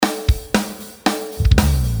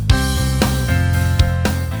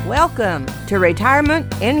Welcome to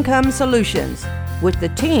Retirement Income Solutions with the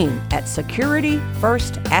team at Security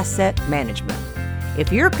First Asset Management.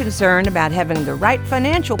 If you're concerned about having the right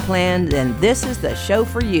financial plan, then this is the show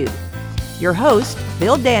for you. Your hosts,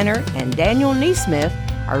 Bill Danner and Daniel Neesmith,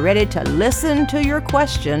 are ready to listen to your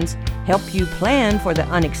questions, help you plan for the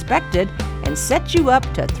unexpected, and set you up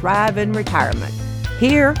to thrive in retirement.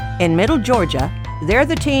 Here in Middle Georgia, they're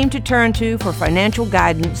the team to turn to for financial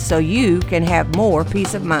guidance so you can have more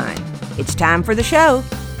peace of mind. It's time for the show.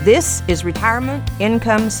 This is Retirement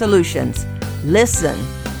Income Solutions. Listen,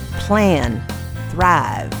 plan,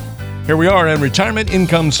 thrive. Here we are on Retirement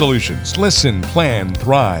Income Solutions. Listen, plan,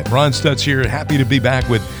 thrive. Ron Stutz here, happy to be back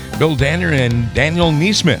with Bill Danner and Daniel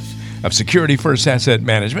Neesmith of Security First Asset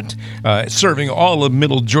Management, serving all of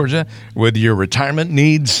Middle Georgia with your retirement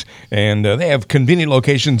needs. And they have convenient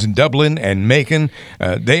locations in Dublin and Macon.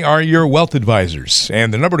 They are your wealth advisors.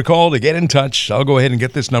 And the number to call to get in touch, I'll go ahead and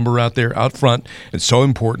get this number out there out front. It's so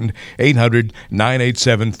important,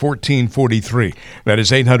 800-987-1443. That is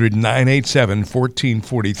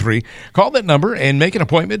 800-987-1443. Call that number and make an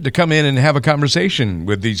appointment to come in and have a conversation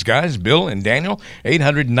with these guys, Bill and Daniel.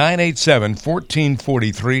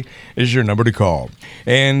 800-987-1443. is your number to call.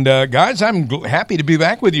 And guys, I'm happy to be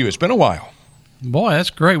back with you. It's been a while. Boy, that's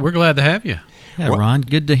great. We're glad to have you. Yeah, Ron,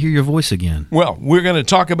 good to hear your voice again. Well, we're going to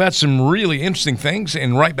talk about some really interesting things,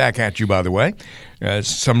 and right back at you, by the way.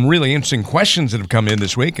 Some really interesting questions that have come in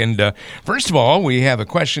this week. And first of all, we have a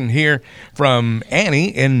question here from Annie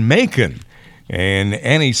in Macon. And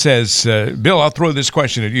Annie says, Bill, I'll throw this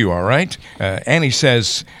question at you, all right? Annie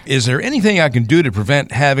says, is there anything I can do to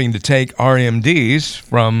prevent having to take RMDs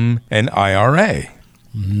from an IRA?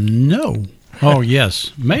 No. Oh,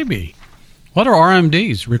 yes, maybe. What are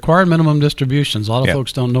RMDs? Required minimum distributions. A lot of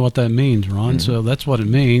folks don't know what that means, Ron, so that's what it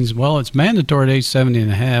means. Well, it's mandatory at age 70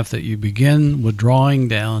 and a half that you begin withdrawing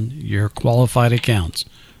down your qualified accounts,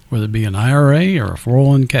 whether it be an IRA or a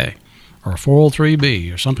 401k. Or a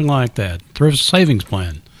 403B or something like that, thrift savings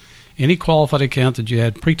plan, any qualified account that you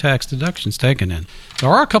had pre-tax deductions taken in.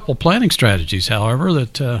 There are a couple planning strategies, however,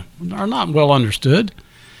 that are not well understood.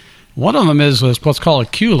 One of them is what's called a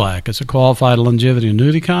QLAC. It's a qualified longevity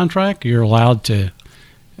annuity contract. You're allowed to,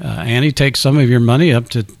 Annie, take some of your money, up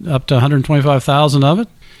to $125,000 of it,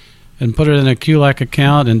 and put it in a QLAC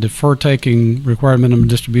account and defer taking required minimum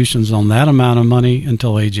distributions on that amount of money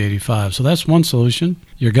until age 85. So that's one solution.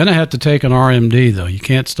 You're going to have to take an RMD, though. You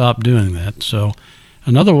can't stop doing that. So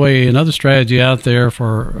another strategy out there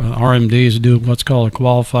for RMD is to do what's called a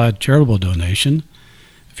qualified charitable donation.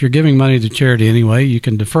 If you're giving money to charity anyway, you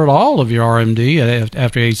can defer all of your RMD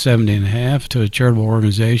after age 70 and a half to a charitable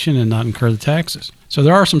organization and not incur the taxes. So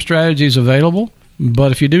there are some strategies available.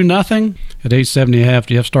 But if you do nothing, at age 70 and a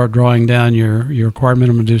half, you have to start drawing down your required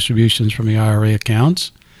minimum distributions from the IRA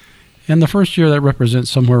accounts. And the first year, that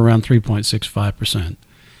represents somewhere around 3.65%.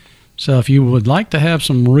 So if you would like to have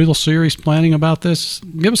some real serious planning about this,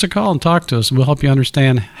 give us a call and talk to us, and we'll help you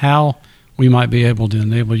understand how we might be able to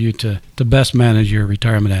enable you to best manage your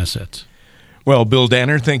retirement assets. Well, Bill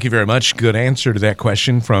Danner, thank you very much. Good answer to that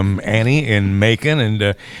question from Annie in Macon.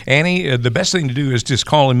 And Annie, the best thing to do is just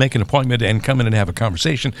call and make an appointment and come in and have a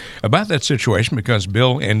conversation about that situation, because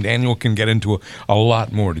Bill and Daniel can get into a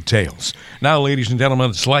lot more details. Now, ladies and gentlemen,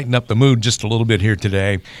 let's lighten up the mood just a little bit here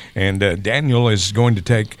today. And Daniel is going to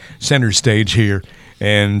take center stage here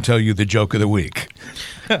and tell you the joke of the week.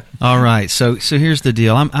 All right, so here's the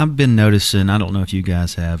deal. I've been noticing, I don't know if you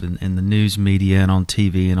guys have, in the news media and on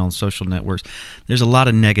TV and on social networks, there's a lot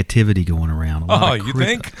of negativity going around. You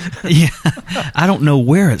think? Yeah, I don't know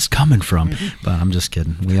where it's coming from, but I'm just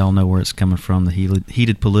kidding. We all know where it's coming from, the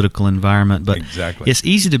heated political environment. But exactly. It's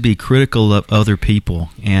easy to be critical of other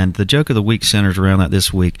people, and the joke of the week centers around that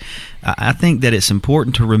this week. I think that it's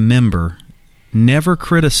important to remember, never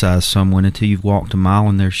criticize someone until you've walked a mile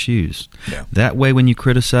in their shoes. Yeah. That way, when you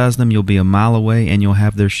criticize them, you'll be a mile away and you'll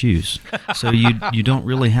have their shoes. So you don't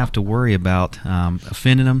really have to worry about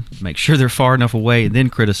offending them. Make sure they're far enough away, and then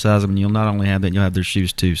criticize them, and you'll not only have that, you'll have their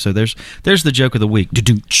shoes too. So there's the joke of the week.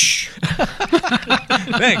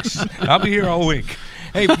 Thanks. I'll be here all week.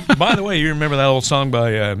 Hey, by the way, you remember that old song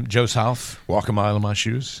by Joe South, Walk a Mile in My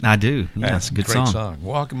Shoes? I do. Yeah, that's a good great song.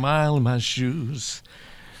 Walk a mile in my shoes.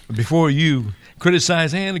 Before you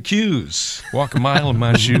criticize and accuse, walk a mile in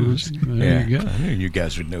my shoes. There you go. I knew you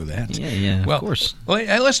guys would know that. Yeah, well, of course.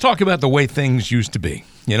 Let's talk about the way things used to be.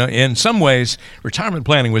 You know, in some ways, retirement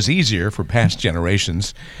planning was easier for past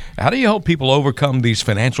generations. How do you help people overcome these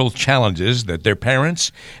financial challenges that their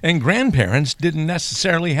parents and grandparents didn't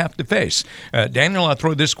necessarily have to face? Daniel, I'll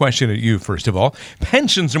throw this question at you first of all.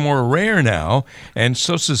 Pensions are more rare now, and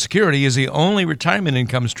Social Security is the only retirement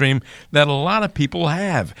income stream that a lot of people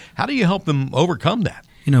have. How do you help them overcome that?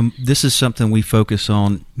 You know, this is something we focus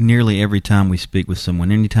on nearly every time we speak with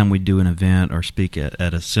someone. Anytime we do an event or speak at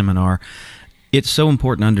a seminar, it's so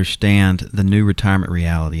important to understand the new retirement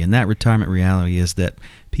reality. And that retirement reality is that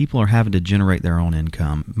people are having to generate their own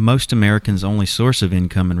income. Most Americans' only source of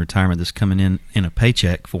income in retirement that's coming in a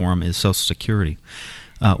paycheck for them is Social Security.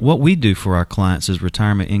 What we do for our clients as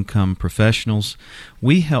retirement income professionals,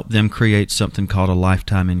 we help them create something called a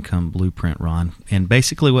lifetime income blueprint, Ron. And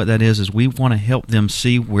basically what that is we want to help them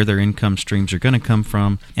see where their income streams are going to come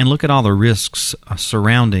from and look at all the risks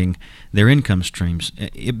surrounding their income streams.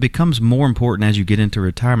 It becomes more important as you get into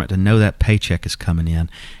retirement to know that paycheck is coming in.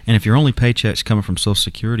 And if your only paycheck's coming from Social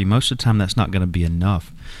Security, most of the time that's not going to be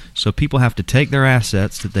enough. So people have to take their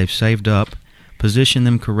assets that they've saved up, position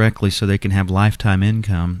them correctly so they can have lifetime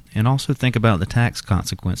income, and also think about the tax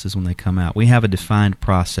consequences when they come out. We have a defined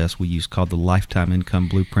process we use called the Lifetime Income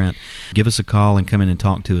Blueprint. Give us a call and come in and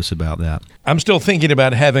talk to us about that. I'm still thinking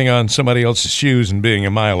about having on somebody else's shoes and being a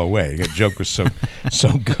mile away. That joke was so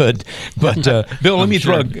good. But, Bill, let me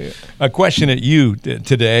throw a question at you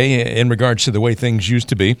today in regards to the way things used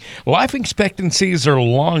to be. Life expectancies are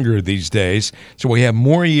longer these days, so we have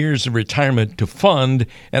more years of retirement to fund,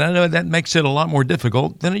 and I know that makes it a lot more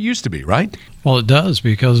difficult than it used to be, right? Well, it does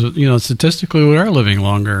because, you know, statistically we are living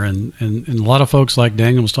longer, and a lot of folks, like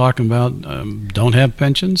Daniel was talking about, don't have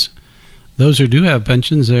pensions. Those who do have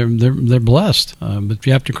pensions, they're blessed. But if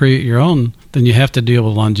you have to create your own, then you have to deal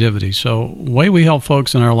with longevity. So the way we help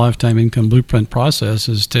folks in our Lifetime Income Blueprint process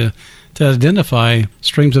is to identify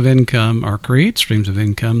streams of income or create streams of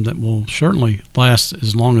income that will certainly last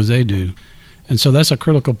as long as they do. And so that's a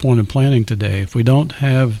critical point in planning today. If we don't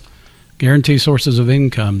have guaranteed sources of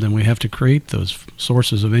income, then we have to create those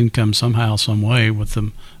sources of income somehow, some way with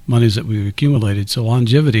the monies that we've accumulated. So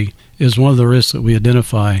longevity is one of the risks that we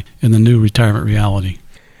identify in the new retirement reality.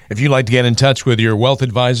 If you'd like to get in touch with your wealth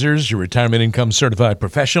advisors, your retirement income certified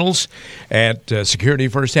professionals at Security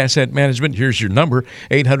First Asset Management, here's your number,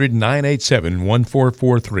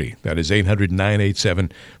 800-987-1443. That is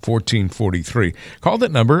 800-987-1443. Call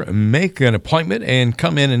that number, make an appointment, and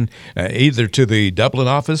come in and either to the Dublin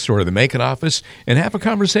office or the Macon office and have a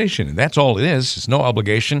conversation. And that's all it is. It's no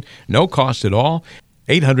obligation, no cost at all.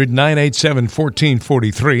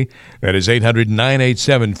 800-987-1443. That is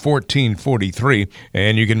 800-987-1443.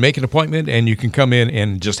 And you can make an appointment and you can come in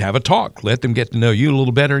and just have a talk. Let them get to know you a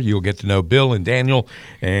little better. You'll get to know Bill and Daniel,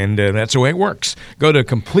 and that's the way it works. Go to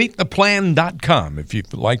CompleteThePlan.com if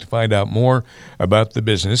you'd like to find out more about the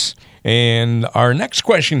business. And our next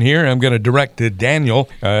question here, I'm going to direct to Daniel.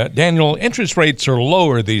 Daniel, interest rates are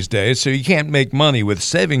lower these days, so you can't make money with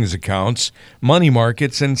savings accounts, money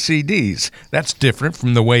markets, and CDs. That's different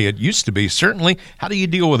from the way it used to be, certainly. How do you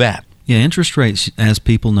deal with that? Yeah, interest rates, as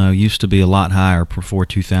people know, used to be a lot higher before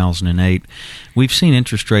 2008. We've seen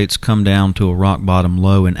interest rates come down to a rock bottom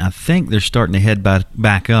low, and I think they're starting to head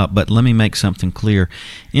back up. But let me make something clear.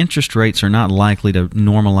 Interest rates are not likely to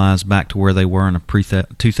normalize back to where they were in a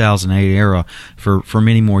pre-2008 era for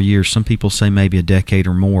many more years. Some people say maybe a decade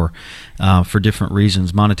or more for different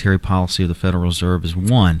reasons. Monetary policy of the Federal Reserve is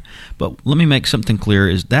one. But let me make something clear,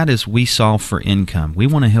 is we solve for income. We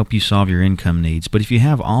want to help you solve your income needs. But if you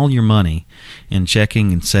have all your money in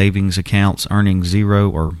checking and savings accounts earning 0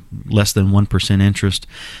 or less than 1% interest,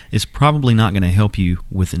 it's probably not going to help you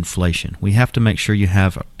with inflation. We have to make sure you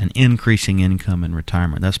have an increasing income in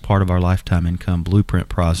retirement. That's part of our Lifetime Income Blueprint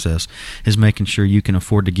process, is making sure you can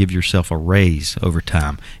afford to give yourself a raise over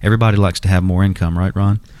time. Everybody likes to have more income, right,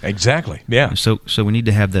 Ron? Exactly, yeah. So we need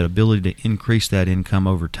to have that ability to increase that income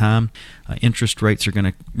over time. Interest rates are going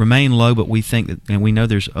to remain low, but we think that, and we know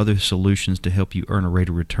there's other solutions to help you earn a rate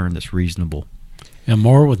of return that's reasonable. And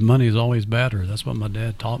more with money is always better. That's what my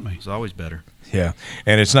dad taught me. It's always better. Yeah,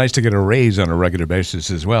 and it's nice to get a raise on a regular basis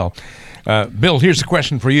as well. Bill, here's a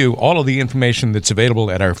question for you. All of the information that's available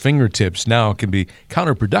at our fingertips now can be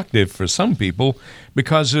counterproductive for some people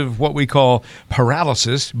because of what we call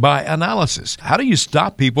paralysis by analysis. How do you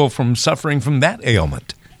stop people from suffering from that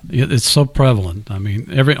ailment? It's so prevalent. I mean,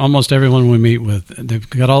 almost everyone we meet with, they've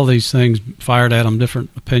got all these things fired at them, different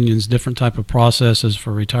opinions, different type of processes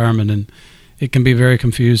for retirement, and it can be very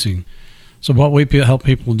confusing. So what we help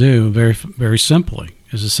people do very, very simply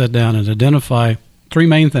is to sit down and identify 3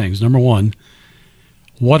 main things. Number 1,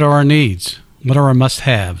 what are our needs? What are our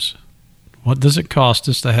must-haves? What does it cost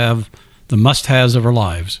us to have the must-haves of our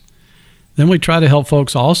lives? Then we try to help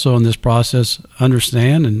folks also in this process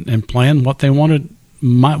understand and plan what they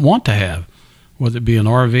might want to have, whether it be an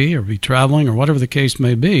RV or be traveling or whatever the case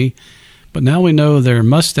may be. But now we know their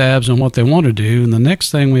must-haves and what they want to do, and the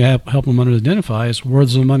next thing we help them identify is where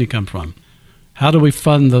does the money come from? How do we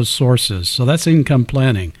fund those sources? So that's income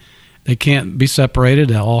planning. They can't be separated.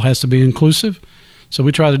 It all has to be inclusive. So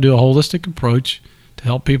we try to do a holistic approach to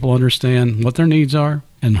help people understand what their needs are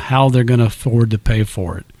and how they're going to afford to pay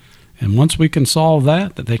for it. And once we can solve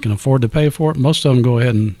that they can afford to pay for it, most of them go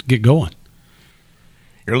ahead and get going.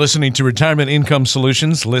 You're listening to Retirement Income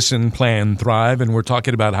Solutions, Listen, Plan, Thrive, and we're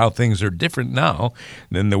talking about how things are different now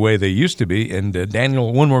than the way they used to be. And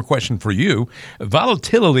Daniel, one more question for you.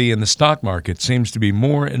 Volatility in the stock market seems to be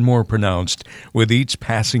more and more pronounced with each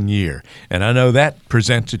passing year, and I know that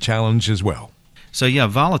presents a challenge as well. So, yeah,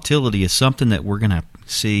 volatility is something that we're going to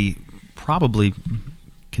see probably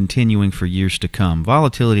continuing for years to come.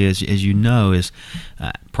 Volatility, as you know, is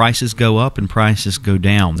prices go up and prices go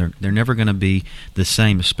down. They're never going to be the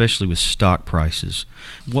same, especially with stock prices.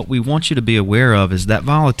 What we want you to be aware of is that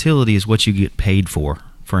volatility is what you get paid for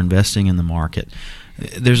investing in the market.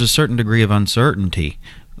 There's a certain degree of uncertainty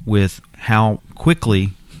with how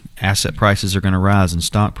quickly asset prices are going to rise and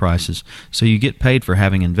stock prices, so you get paid for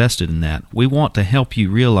having invested in that. We want to help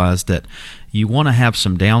you realize that you want to have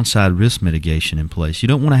some downside risk mitigation in place. You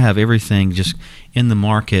don't want to have everything just in the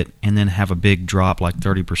market and then have a big drop like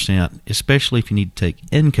 30%, especially if you need to take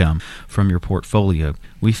income from your portfolio.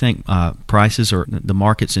 We think prices or the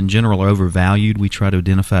markets in general are overvalued. We try to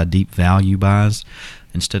identify deep value buys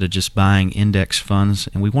instead of just buying index funds,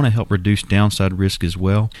 and we want to help reduce downside risk as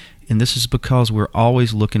well. And this is because we're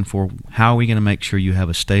always looking for how are we going to make sure you have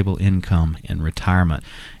a stable income in retirement.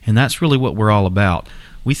 And that's really what we're all about.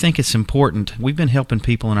 We think it's important. We've been helping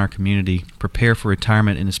people in our community prepare for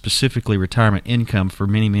retirement and specifically retirement income for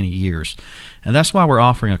many, many years. And that's why we're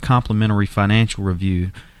offering a complimentary financial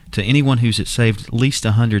review to anyone who's saved at least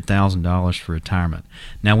 $100,000 for retirement.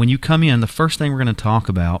 Now, when you come in, the first thing we're going to talk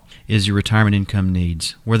about is your retirement income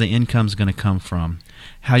needs, where the income's going to come from,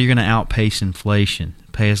 how you're going to outpace inflation,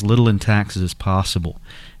 pay as little in taxes as possible,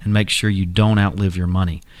 and make sure you don't outlive your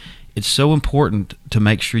money. It's so important to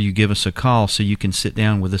make sure you give us a call so you can sit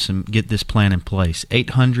down with us and get this plan in place.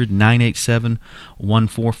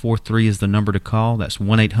 800-987-1443 is the number to call. That's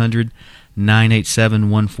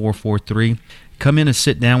 1-800-987-1443. Come in and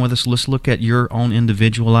sit down with us. Let's look at your own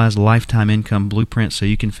individualized lifetime income blueprint so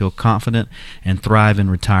you can feel confident and thrive in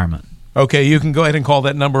retirement. Okay, you can go ahead and call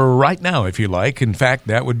that number right now if you like. In fact,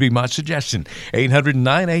 that would be my suggestion.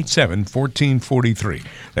 800-987-1443.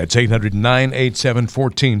 That's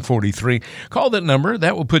 800-987-1443. Call that number.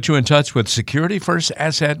 That will put you in touch with Security First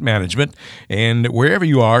Asset Management. And wherever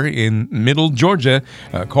you are in Middle Georgia,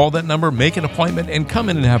 call that number, make an appointment, and come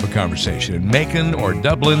in and have a conversation. In Macon or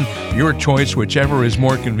Dublin, your choice, whichever is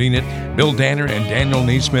more convenient. Bill Danner and Daniel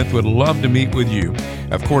Neesmith would love to meet with you.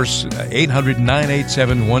 Of course,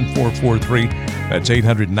 800-987-1443. That's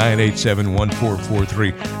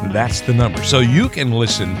 800-987-1443. That's the number. So you can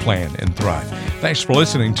listen, plan, and thrive. Thanks for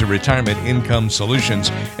listening to Retirement Income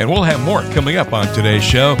Solutions, and we'll have more coming up on today's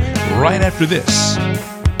show right after this.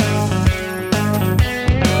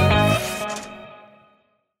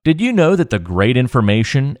 Did you know that the great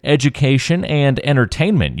information, education, and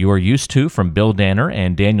entertainment you are used to from Bill Danner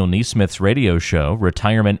and Daniel Neesmith's radio show,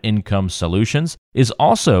 Retirement Income Solutions, is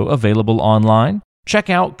also available online? Check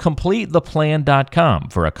out CompleteThePlan.com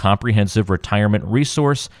for a comprehensive retirement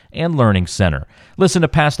resource and learning center. Listen to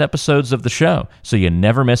past episodes of the show so you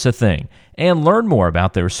never miss a thing, and learn more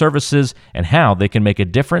about their services and how they can make a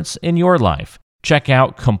difference in your life. Check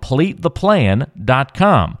out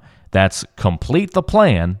CompleteThePlan.com. That's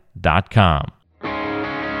CompleteThePlan.com.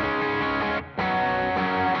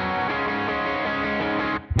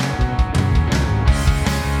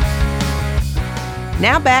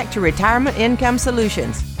 Now back to Retirement Income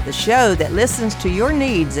Solutions, the show that listens to your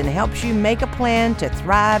needs and helps you make a plan to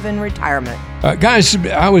thrive in retirement. Guys,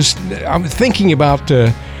 I was thinking about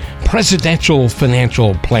presidential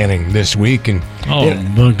financial planning this week, and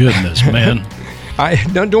my goodness, man. I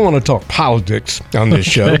don't want to talk politics on this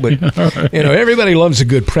show, but everybody loves a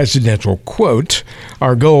good presidential quote.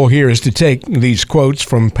 Our goal here is to take these quotes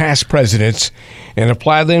from past presidents and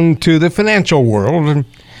apply them to the financial world. And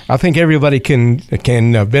I think everybody can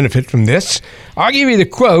benefit from this. I'll give you the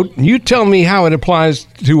quote. You tell me how it applies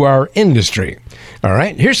to our industry. All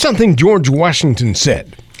right? Here's something George Washington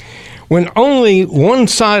said. When only one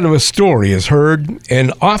side of a story is heard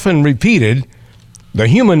and often repeated, the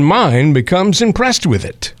human mind becomes impressed with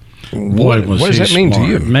it. Boy, what does that mean to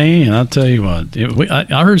you? Man, I'll tell you what.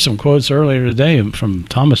 I heard some quotes earlier today from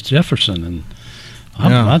Thomas Jefferson, and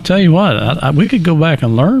I'll tell you what. We could go back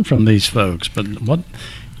and learn from these folks. But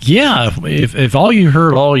if all you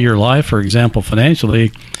heard all your life, for example,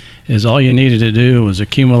 financially, is all you needed to do was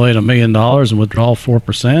accumulate $1 million and withdraw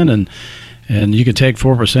 4%, and you could take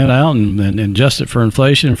 4% out and adjust it for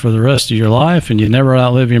inflation for the rest of your life, and you never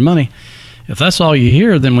outlive your money. If that's all you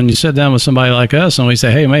hear, then when you sit down with somebody like us and we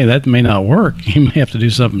say, "Hey, man, that may not work. You may have to do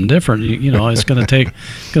something different." It's going to take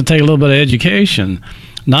a little bit of education.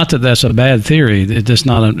 Not that that's a bad theory. It's just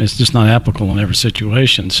not applicable in every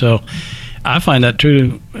situation. So I find that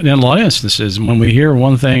true in a lot of instances. When we hear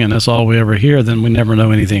one thing and that's all we ever hear, then we never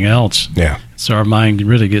know anything else. Yeah. So our mind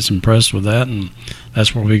really gets impressed with that, and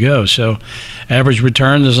that's where we go. So average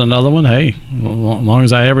return is another one. Hey, as long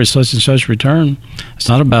as I average such and such return, it's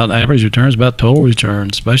not about average return, it's about total return,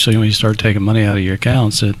 especially when you start taking money out of your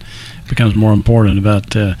accounts. It becomes more important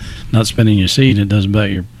about not spending your seed. It does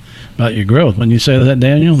about your growth. When you say that,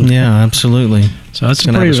 Daniel? Yeah, absolutely. So that's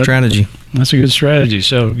a strategy. That's a good strategy.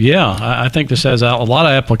 So, I think this has a lot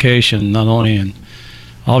of application, not only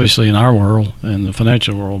obviously in our world and the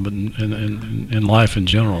financial world, but in life in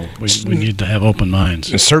general. We need to have open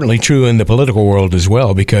minds. It's certainly true in the political world as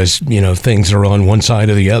well, because things are on one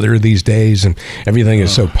side or the other these days, and everything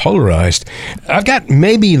is so polarized. I've got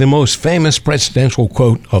maybe the most famous presidential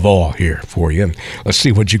quote of all here for you. Let's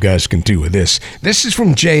see what you guys can do with this. This is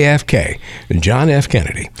from JFK, John F.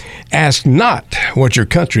 Kennedy. Ask not what your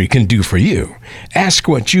country can do for you. Ask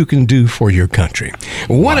what you can do for your country.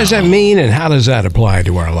 What does that mean, and how does that apply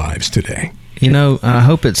to our lives today? I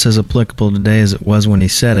hope it's as applicable today as it was when he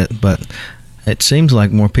said it, but it seems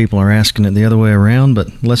like more people are asking it the other way around, but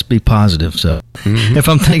let's be positive. So if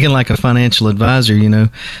I'm thinking like a financial advisor,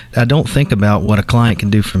 I don't think about what a client can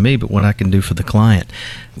do for me, but what I can do for the client.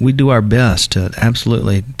 We do our best to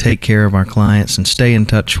absolutely take care of our clients and stay in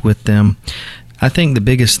touch with them. I think the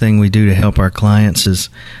biggest thing we do to help our clients is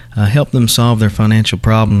help them solve their financial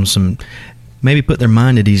problems and maybe put their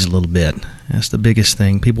mind at ease a little bit. That's the biggest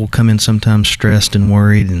thing. People come in sometimes stressed and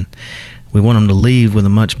worried, and we want them to leave with a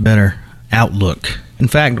much better outlook. In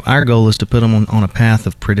fact, our goal is to put them on a path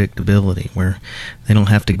of predictability where they don't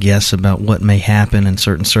have to guess about what may happen in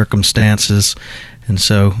certain circumstances. And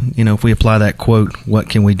so, if we apply that quote, what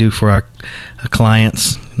can we do for our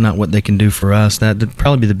clients, not what they can do for us, that would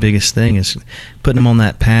probably be the biggest thing, is putting them on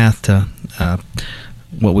that path to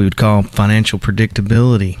what we would call financial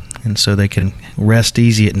predictability, and so they can rest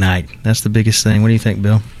easy at night. That's the biggest thing. What do you think,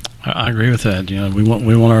 Bill? I agree with that. We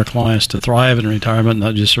want our clients to thrive in retirement,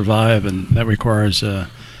 not just survive, and that requires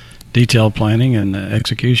detailed planning and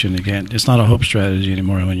execution. It's not a hope strategy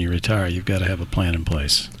anymore. When you retire, you've got to have a plan in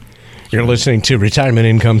place. You're listening to Retirement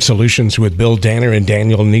Income Solutions with Bill Danner and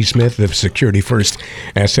Daniel Neesmith of Security First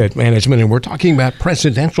Asset Management, and we're talking about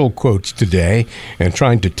presidential quotes today and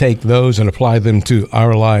trying to take those and apply them to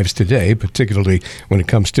our lives today, particularly when it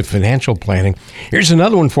comes to financial planning. Here's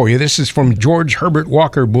another one for you. This is from George Herbert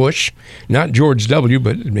Walker Bush, not George W.,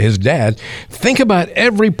 but his dad. Think about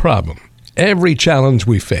every problem, every challenge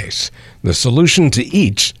we face. The solution to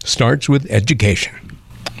each starts with education.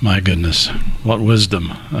 My goodness, what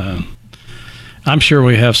wisdom. I'm sure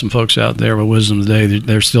we have some folks out there with wisdom today.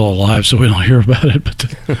 They're still alive, so we don't hear about it.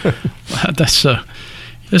 But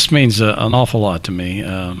this means an awful lot to me.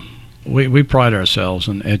 We pride ourselves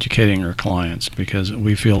in educating our clients because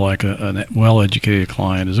we feel like a well-educated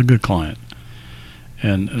client is a good client.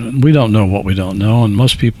 And we don't know what we don't know, and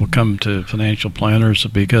most people come to financial planners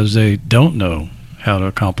because they don't know how to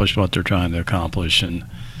accomplish what they're trying to accomplish. And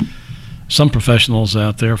some professionals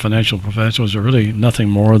out there, financial professionals, are really nothing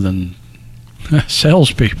more than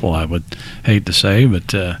salespeople, I would hate to say,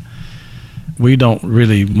 but we don't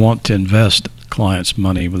really want to invest clients'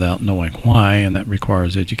 money without knowing why, and that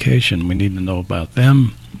requires education. We need to know about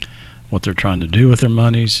them, what they're trying to do with their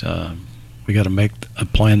monies. We got to make a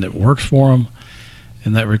plan that works for them,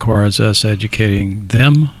 and that requires us educating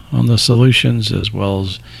them on the solutions as well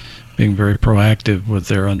as being very proactive with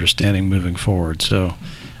their understanding moving forward. So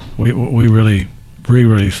we really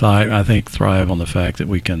thrive on the fact that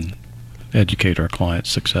we can educate our clients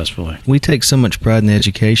successfully. We take so much pride in the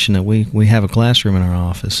education that we have a classroom in our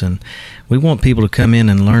office, and we want people to come in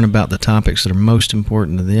and learn about the topics that are most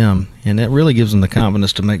important to them, and that really gives them the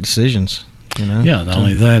confidence to make decisions. Yeah, not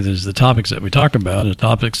only that, is the topics that we talk about are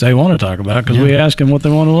topics they want to talk about because we ask them what they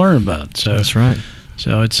want to learn about. So that's right.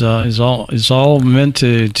 So it's all meant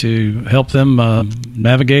to help them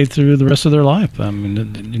navigate through the rest of their life. I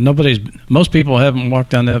mean, most people haven't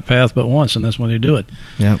walked down that path but once, and that's when they do it.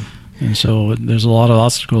 Yeah. And so there's a lot of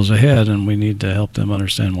obstacles ahead, and we need to help them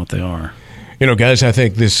understand what they are. You know, guys, I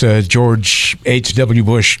think this George H.W.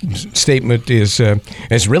 Bush statement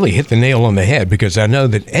has really hit the nail on the head, because I know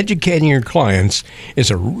that educating your clients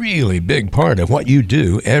is a really big part of what you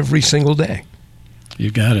do every single day. You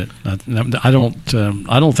got it. I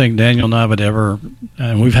don't think Daniel and I would ever,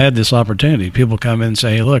 and we've had this opportunity. People come in and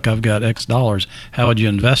say, hey, look, I've got X dollars. How would you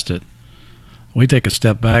invest it? We take a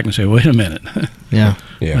step back and say, wait a minute. Yeah.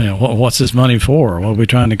 You know, what's this money for? What are we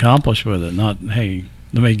trying to accomplish with it? Not, hey,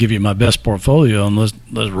 let me give you my best portfolio and let's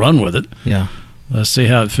run with it. Yeah. Let's see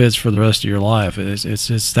how it fits for the rest of your life.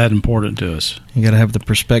 It's that important to us. You got to have the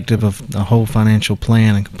perspective of the whole financial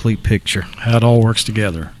plan and complete picture. How it all works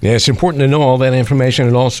together. Yeah, it's important to know all that information,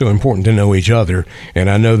 and also important to know each other. And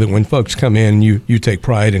I know that when folks come in, you take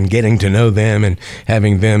pride in getting to know them and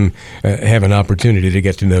having them have an opportunity to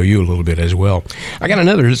get to know you a little bit as well. I got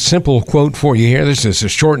another simple quote for you here. This is a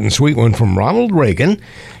short and sweet one from Ronald Reagan.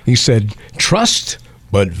 He said, "Trust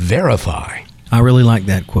but verify." I really like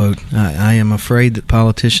that quote. I am afraid that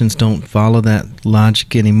politicians don't follow that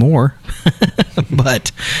logic anymore,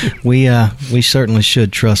 but we certainly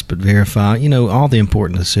should trust but verify. You know, all the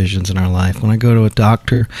important decisions in our life. When I go to a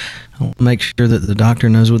doctor, I want to make sure that the doctor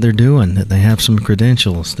knows what they're doing, that they have some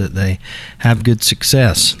credentials, that they have good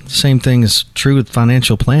success. The same thing is true with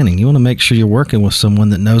financial planning. You want to make sure you're working with someone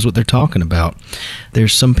that knows what they're talking about.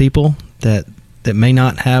 There's some people that may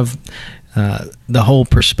not have the whole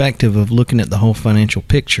perspective of looking at the whole financial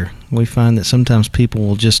picture. We find that sometimes people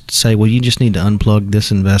will just say, well, you just need to unplug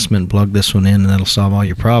this investment, plug this one in, and that'll solve all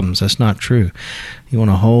your problems. That's not true. You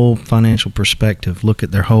want a whole financial perspective. Look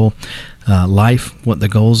at their whole life, what the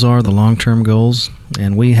goals are, the long-term goals.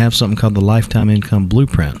 And we have something called the Lifetime Income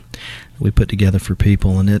Blueprint that we put together for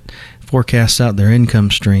people, and it forecasts out their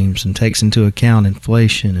income streams and takes into account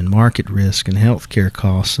inflation and market risk and healthcare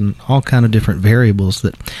costs and all kind of different variables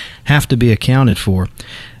that have to be accounted for.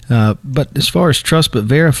 But as far as trust but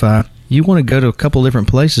verify, you want to go to a couple different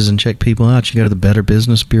places and check people out. You go to the Better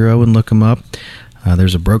Business Bureau and look them up.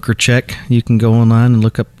 There's a broker check. You can go online and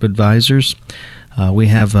look up advisors. We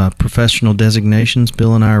have professional designations.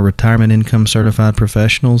 Bill and I are retirement income certified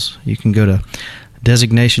professionals. You can go to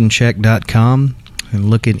designationcheck.com and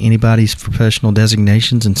look at anybody's professional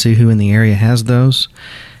designations and see who in the area has those.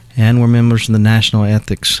 And we're members of the National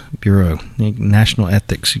Ethics Bureau. National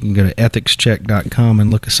Ethics. You can go to ethicscheck.com and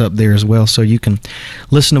look us up there as well, so you can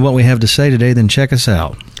listen to what we have to say today, then check us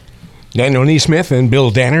out. Daniel Neesmith and Bill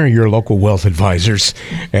Danner, your local wealth advisors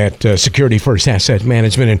at Security First Asset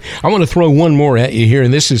Management. And I want to throw one more at you here,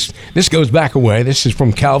 and this goes back a way. This is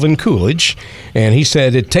from Calvin Coolidge, and he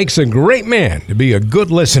said, "It takes a great man to be a good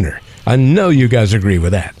listener." I know you guys agree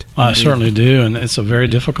with that. I certainly do, and it's a very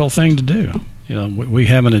difficult thing to do. You know, we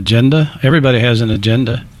have an agenda. Everybody has an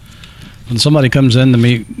agenda. When somebody comes in to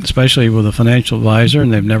meet, especially with a financial advisor,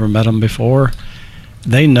 and they've never met them before,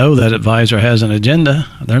 they know that advisor has an agenda.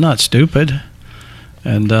 They're not stupid.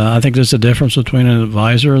 And I think there's a difference between an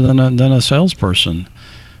advisor than a salesperson.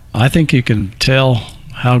 I think you can tell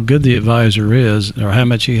how good the advisor is or how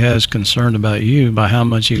much he has concern about you by how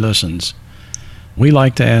much he listens. We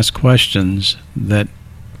like to ask questions that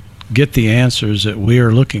get the answers that we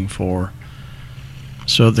are looking for,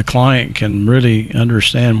 so the client can really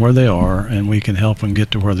understand where they are and we can help them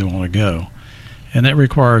get to where they want to go. And that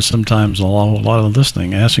requires sometimes a lot of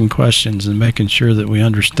listening, asking questions and making sure that we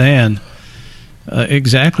understand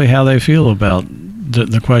exactly how they feel about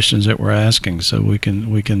the questions that we're asking, so we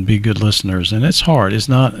can be good listeners. And it's hard. It's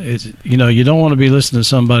you don't want to be listening to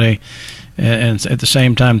somebody and at the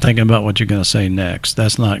same time thinking about what you're going to say next.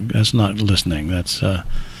 That's not listening. That's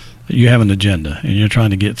you have an agenda and you're trying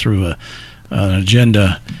to get through an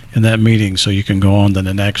agenda in that meeting so you can go on to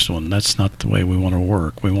the next one. That's not the way we want to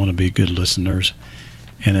work. We want to be good listeners,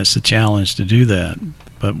 and it's a challenge to do that.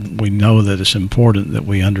 But we know that it's important that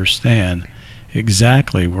we understand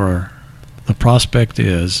exactly where the prospect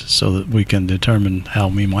is so that we can determine how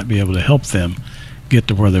we might be able to help them get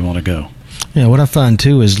to where they want to go. Yeah, what I find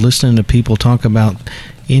too is listening to people talk about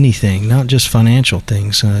anything, not just financial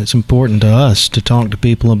things. It's important to us to talk to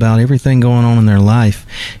people about everything going on in their life.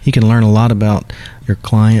 You can learn a lot about your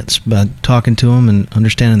clients by talking to them and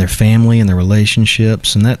understanding their family and their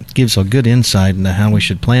relationships, and that gives a good insight into how we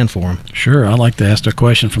should plan for them. Sure. I like to ask the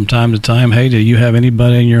question from time to time, hey, do you have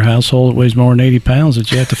anybody in your household that weighs more than 80 pounds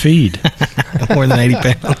that you have to feed? More than 80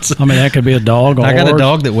 pounds. I mean, that could be a dog, a horse. I got a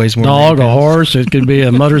dog that weighs more than 80 pounds. A horse. It could be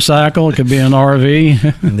a motorcycle. It could be an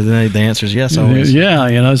RV. And the answer is yes, always. Yeah,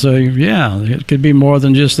 it could be more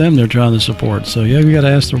than just them they're trying to support. So, you got to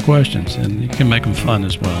ask their questions, and you can make them fun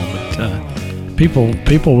as well. But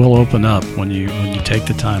People will open up when you take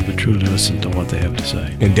the time to truly listen to what they have to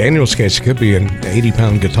say. In Daniel's case, it could be an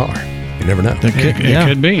 80-pound guitar. You never know. It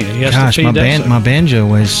could be. He has Gosh, to feed my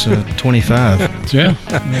banjo weighs 25. Yeah,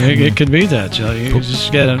 it could be that. You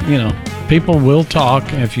just gotta, people will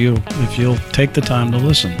talk if you'll take the time to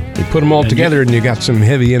listen. You put them all together, and you got some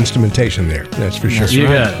heavy instrumentation there. That's for sure. You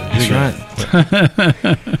got it.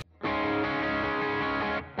 That's right.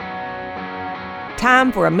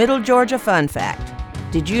 Time for a Middle Georgia fun fact.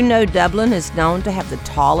 Did you know Dublin is known to have the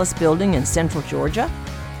tallest building in central Georgia?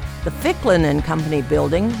 The Ficklin and Company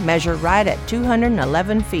building measured right at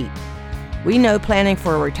 211 feet. We know planning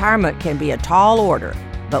for retirement can be a tall order,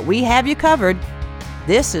 but we have you covered.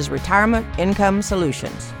 This is Retirement Income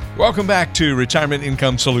Solutions. Welcome back to Retirement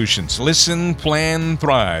Income Solutions. Listen, plan,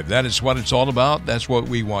 thrive. That is what it's all about. That's what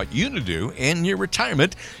we want you to do in your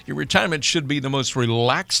retirement. Your retirement should be the most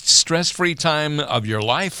relaxed, stress-free time of your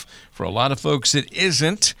life. For a lot of folks, it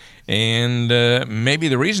isn't. And maybe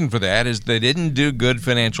the reason for that is they didn't do good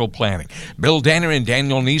financial planning. Bill Danner and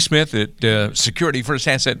Daniel Neesmith at Security First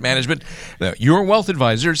Asset Management, your wealth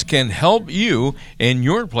advisors, can help you in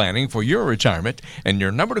your planning for your retirement. And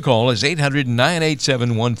your number to call is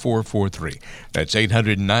 800-987-1443. That's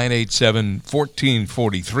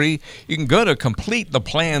 800-987-1443. You can go to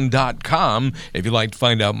CompleteThePlan.com if you'd like to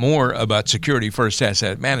find out more about Security First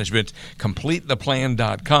Asset Management,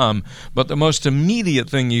 CompleteThePlan.com. But the most immediate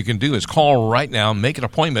thing you can do is call right now, make an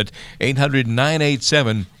appointment,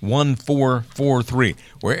 800-987-1443.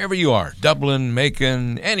 Wherever you are, Dublin,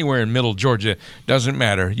 Macon, anywhere in Middle Georgia, doesn't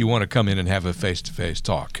matter. You want to come in and have a face-to-face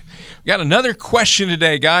talk. We got another question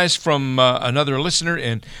today, guys, from another listener,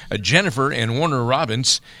 and Jennifer in Warner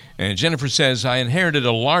Robins. And Jennifer says, I inherited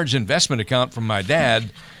a large investment account from my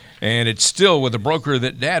dad, and it's still with a broker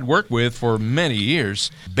that Dad worked with for many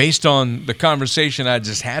years. Based on the conversation I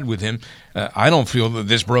just had with him, I don't feel that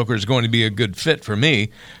this broker is going to be a good fit for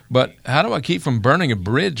me. But how do I keep from burning a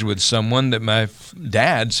bridge with someone that my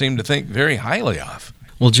dad seemed to think very highly of?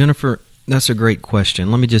 Well, Jennifer, that's a great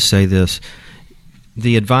question. Let me just say this.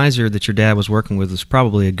 The advisor that your dad was working with was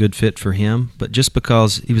probably a good fit for him, but just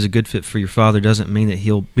because he was a good fit for your father doesn't mean that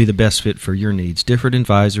he'll be the best fit for your needs. Different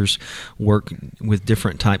advisors work with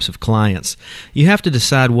different types of clients. You have to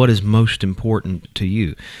decide what is most important to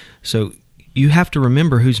you. So you have to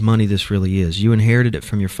remember whose money this really is. You inherited it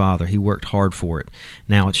from your father. He worked hard for it.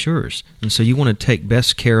 Now it's yours. And so you want to take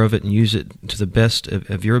best care of it and use it to the best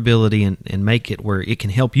of your ability and make it where it can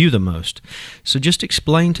help you the most. So just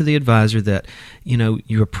explain to the advisor that,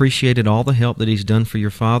 you appreciated all the help that he's done for your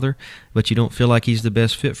father, but you don't feel like he's the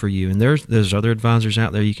best fit for you. And there's other advisors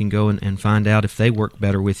out there you can go and find out if they work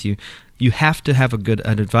better with you. You have to have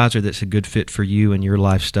an advisor that's a good fit for you and your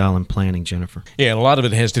lifestyle and planning, Jennifer. Yeah, and a lot of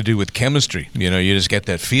it has to do with chemistry. You just get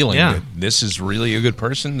that feeling that this is really a good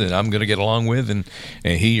person that I'm going to get along with, and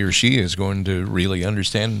he or she is going to really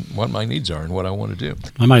understand what my needs are and what I want to do.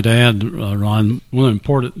 I might add, Ron, one of the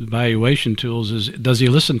important evaluation tools is, does he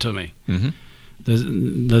listen to me? Mm-hmm.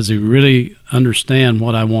 Does he really understand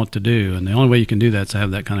what I want to do? And the only way you can do that is to have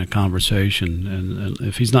that kind of conversation. And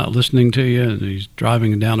if he's not listening to you and he's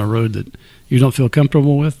driving down a road that you don't feel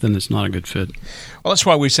comfortable with, then it's not a good fit. Well, that's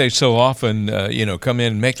why we say so often, come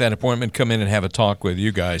in, make that appointment, come in and have a talk with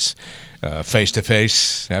you guys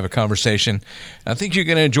face-to-face, have a conversation. I think you're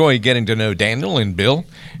going to enjoy getting to know Daniel and Bill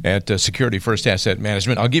at Security First Asset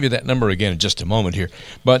Management. I'll give you that number again in just a moment here.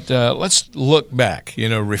 But let's look back,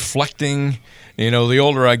 reflecting. The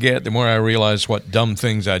older I get, the more I realize what dumb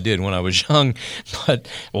things I did when I was young. But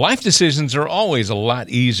life decisions are always a lot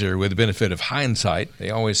easier with the benefit of hindsight. They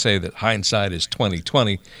always say that hindsight is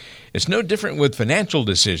 20/20. It's no different with financial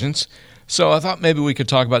decisions. So I thought maybe we could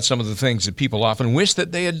talk about some of the things that people often wish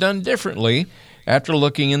that they had done differently after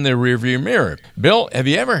looking in their rearview mirror. Bill, have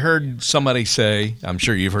you ever heard somebody say, I'm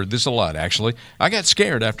sure you've heard this a lot actually, I got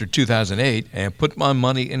scared after 2008 and put my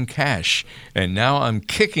money in cash, and now I'm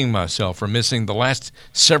kicking myself for missing the last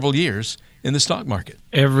several years in the stock market?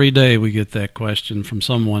 Every day we get that question from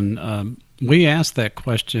someone. We ask that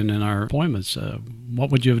question in our appointments. What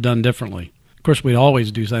would you have done differently? Of course, we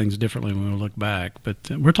always do things differently when we look back, but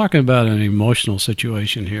we're talking about an emotional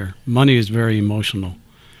situation here. Money is very emotional.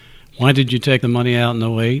 Why did you take the money out in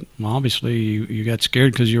 2008? Well, obviously, you got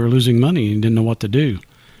scared because you were losing money and didn't know what to do.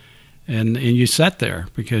 And you sat there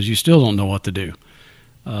because you still don't know what to do.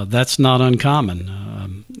 That's not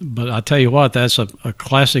uncommon. But I tell you what, that's a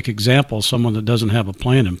classic example of someone that doesn't have a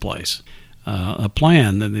plan in place. A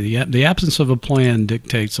plan, the absence of a plan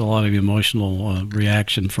dictates a lot of emotional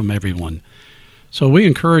reaction from everyone. So we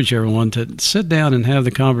encourage everyone to sit down and have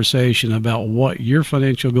the conversation about what your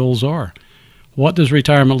financial goals are. what does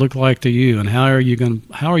retirement look like to you, and how are you going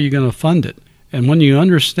to fund it? And when you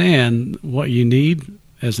understand what you need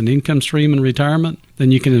as an income stream in retirement,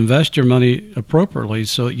 then you can invest your money appropriately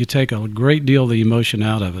so that you take a great deal of the emotion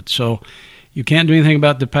out of it. So you can't do anything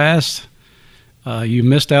about the past. You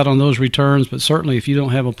missed out on those returns, but certainly if you don't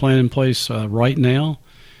have a plan in place right now,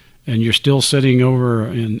 and you're still sitting over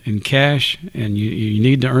in cash, and you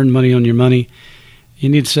need to earn money on your money, you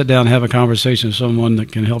need to sit down and have a conversation with someone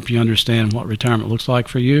that can help you understand what retirement looks like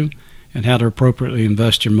for you and how to appropriately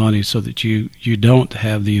invest your money so that you don't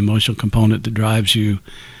have the emotional component that drives you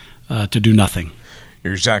to do nothing.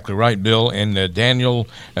 You're exactly right, Bill. And Daniel,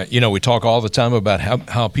 we talk all the time about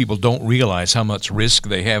how people don't realize how much risk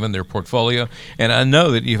they have in their portfolio. And I know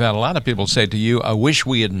that you've had a lot of people say to you, I wish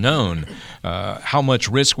we had known how much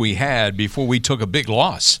risk we had before we took a big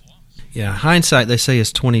loss. Yeah, hindsight, they say,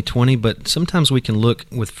 is 20/20, but sometimes we can look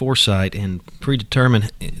with foresight and predetermine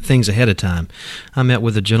things ahead of time. I met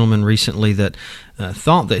with a gentleman recently that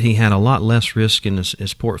thought that he had a lot less risk in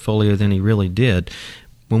his portfolio than he really did.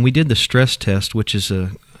 When we did the stress test, which is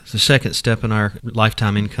the second step in our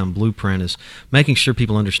lifetime income blueprint, is making sure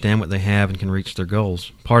people understand what they have and can reach their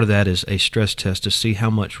goals. Part of that is a stress test to see how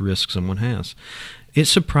much risk someone has. It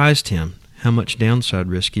surprised him how much downside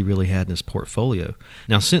risk he really had in his portfolio.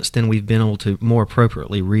 Now, since then, we've been able to more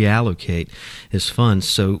appropriately reallocate his funds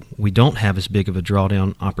so we don't have as big of a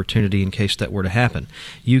drawdown opportunity in case that were to happen.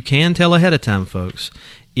 You can tell ahead of time, folks,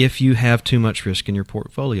 if you have too much risk in your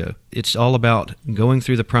portfolio. It's all about going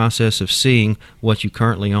through the process of seeing what you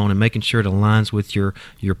currently own and making sure it aligns with your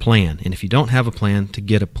plan. And if you don't have a plan, to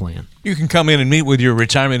get a plan. You can come in and meet with your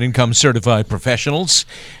retirement income certified professionals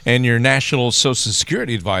and your national Social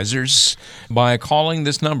Security advisors by calling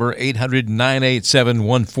this number,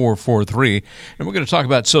 800-987-1443. And we're going to talk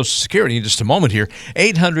about Social Security in just a moment here.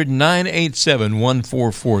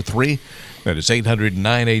 800-987-1443. That is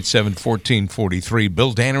 800-987-1443.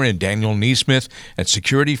 Bill Danner and Daniel Neesmith at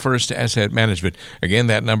Security First Asset Management. Again,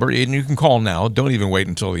 that number, and you can call now. Don't even wait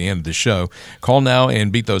until the end of the show. Call now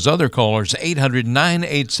and beat those other callers,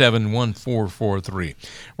 800-987-1443.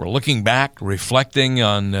 We're looking back, reflecting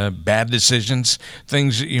on bad decisions,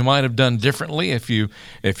 things that you might have done differently if you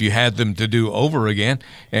had them to do over again.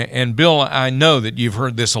 And Bill, I know that you've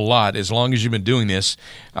heard this a lot as long as you've been doing this.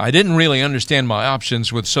 I didn't really understand my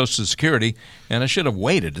options with Social Security, and I should have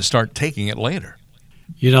waited to start taking it later.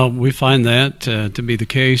 We find that to be the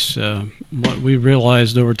case. What we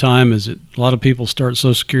realized over time is that a lot of people start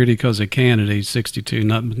Social Security because they can at age 62,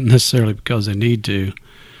 not necessarily because they need to.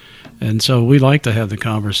 And so we like to have the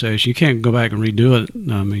conversation. You can't go back and redo it.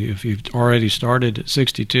 I mean, if you've already started at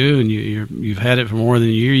 62 and you've had it for more than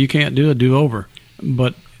a year, you can't do a do-over.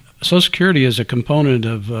 But Social Security is a component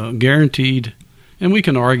of guaranteed. And we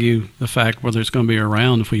can argue the fact whether it's going to be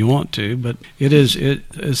around if we want to, but it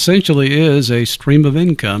essentially is a stream of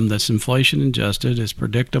income that's inflation adjusted, it's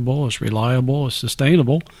predictable, it's reliable, it's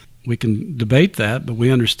sustainable. We can debate that, but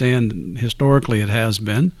we understand historically it has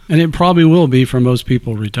been, and it probably will be for most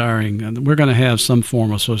people retiring. And we're going to have some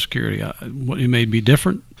form of Social Security. It may be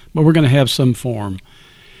different, but we're going to have some form.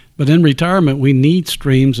 But in retirement, we need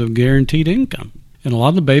streams of guaranteed income. And a lot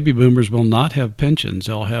of the baby boomers will not have pensions.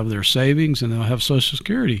 They'll have their savings and they'll have Social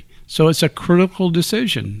Security. So it's a critical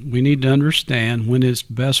decision. We need to understand when it's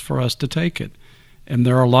best for us to take it. And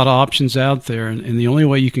there are a lot of options out there. And the only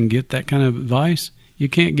way you can get that kind of advice, you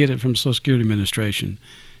can't get it from Social Security Administration.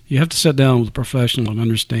 You have to sit down with a professional who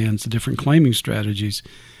understands the different claiming strategies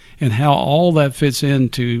and how all that fits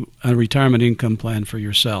into a retirement income plan for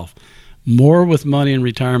yourself. More with money in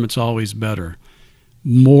retirement is always better.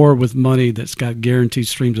 More with money that's got guaranteed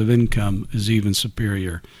streams of income is even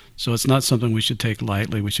superior. So it's not something we should take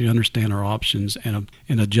lightly. We should understand our options and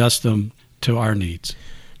adjust them to our needs.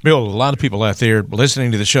 Bill, a lot of people out there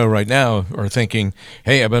listening to the show right now are thinking,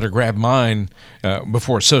 hey, I better grab mine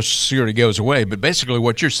before Social Security goes away. But basically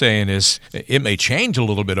what you're saying is it may change a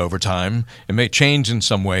little bit over time. It may change in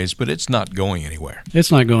some ways, but it's not going anywhere.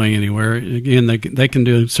 It's not going anywhere. Again, they can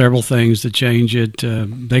do several things to change it.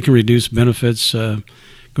 They can reduce benefits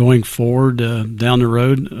going forward down the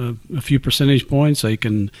road a few percentage points. They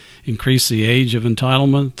can increase the age of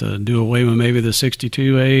entitlement, do away with maybe the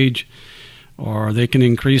 62 age, or they can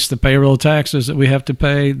increase the payroll taxes that we have to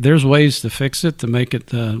pay. There's ways to fix it to make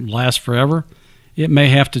it last forever. It may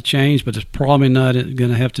have to change, but it's probably not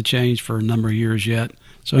going to have to change for a number of years yet.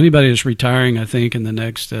 So anybody that's retiring, I think, in the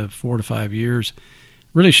next 4 to 5 years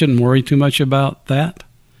really shouldn't worry too much about that.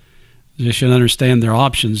 They should understand their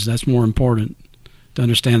options. That's more important, to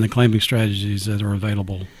understand the claiming strategies that are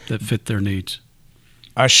available that fit their needs.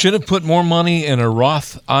 I should have put more money in a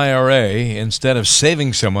Roth IRA instead of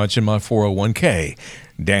saving so much in my 401k.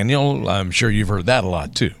 Daniel, I'm sure you've heard that a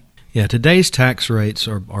lot too. Yeah, today's tax rates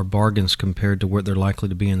are bargains compared to what they're likely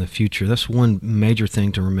to be in the future. That's one major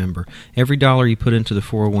thing to remember. Every dollar you put into the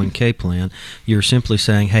 401k plan, you're simply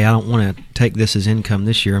saying, hey, I don't want to take this as income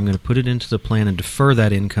this year. I'm going to put it into the plan and defer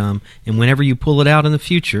that income. And whenever you pull it out in the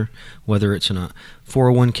future, whether it's in a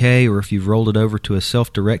 401k or if you've rolled it over to a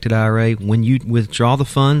self-directed IRA, when you withdraw the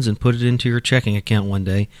funds and put it into your checking account one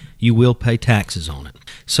day, you will pay taxes on it.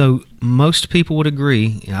 So most people would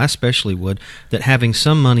agree, I especially would, that having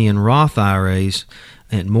some money in Roth IRAs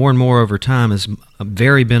and more over time is a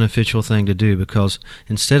very beneficial thing to do, because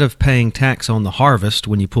instead of paying tax on the harvest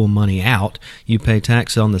when you pull money out, you pay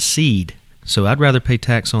tax on the seed. So I'd rather pay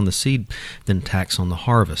tax on the seed than tax on the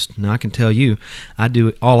harvest. Now, I can tell you, I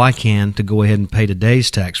do all I can to go ahead and pay today's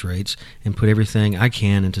tax rates and put everything I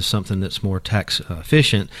can into something that's more tax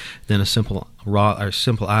efficient than a simple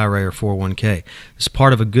IRA or 401k. It's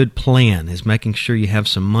part of a good plan, is making sure you have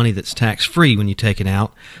some money that's tax-free when you take it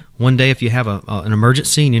out. One day, if you have an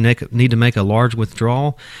emergency and you need to make a large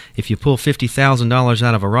withdrawal, if you pull $50,000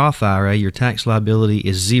 out of a Roth IRA, your tax liability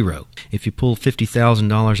is zero. If you pull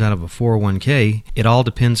 $50,000 out of a 401k, it all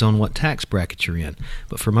depends on what tax bracket you're in.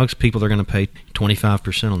 But for most people, they're going to pay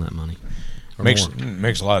 25% on that money.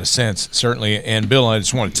 Makes a lot of sense, certainly. And Bill, I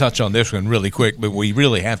just want to touch on this one really quick, but we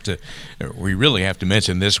really have to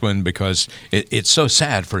mention this one because it's so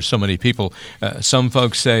sad for so many people. Some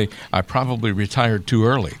folks say, I probably retired too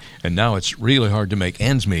early, and now it's really hard to make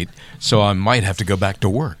ends meet, so I might have to go back to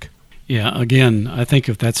work. Yeah, again, I think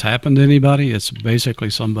if that's happened to anybody, it's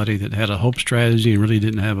basically somebody that had a hope strategy and really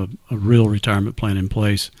didn't have a real retirement plan in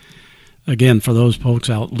place. Again, for those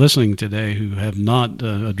folks out listening today who have not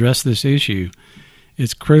addressed this issue,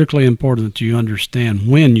 it's critically important that you understand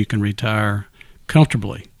when you can retire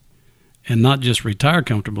comfortably, and not just retire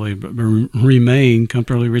comfortably, but remain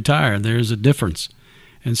comfortably retired. There's a difference.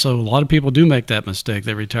 And so a lot of people do make that mistake.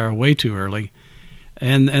 They retire way too early,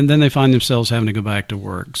 and then they find themselves having to go back to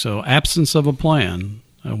work. So absence of a plan,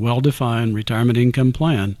 a well-defined retirement income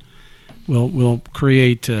plan, will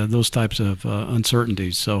create those types of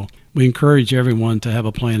uncertainties. So we encourage everyone to have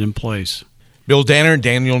a plan in place. Bill Danner,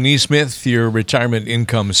 Daniel Neesmith, your retirement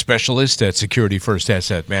income specialist at Security First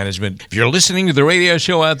Asset Management. If you're listening to the radio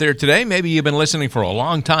show out there today, maybe you've been listening for a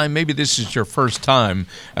long time. Maybe this is your first time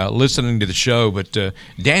listening to the show. But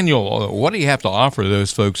Daniel, what do you have to offer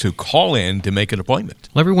those folks who call in to make an appointment?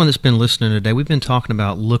 Well, everyone that's been listening today, we've been talking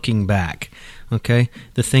about looking back. Okay,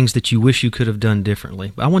 the things that you wish you could have done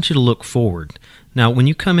differently. But I want you to look forward. Now, when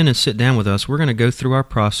you come in and sit down with us, we're going to go through our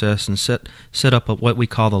process and set up what we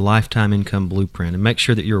call the Lifetime Income Blueprint and make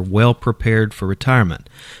sure that you're well prepared for retirement.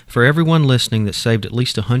 For everyone listening that saved at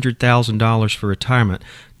least $100,000 for retirement,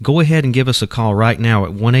 go ahead and give us a call right now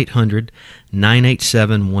at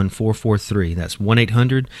 1-800-987-1443. That's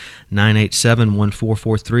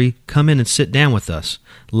 1-800-987-1443. Come in and sit down with us.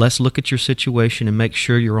 Let's look at your situation and make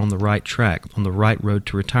sure you're on the right track, on the right road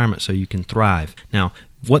to retirement so you can thrive. Now,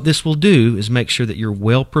 what this will do is make sure that you're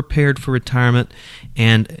well prepared for retirement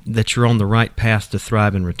and that you're on the right path to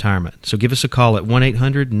thrive in retirement. So give us a call at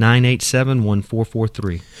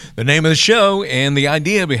 1-800-987-1443. The name of the show and the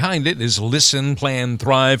idea behind it is Listen, Plan,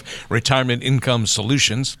 Thrive, Retirement Income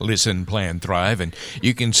Solutions. Listen, Plan, Thrive. And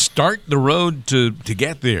you can start the road to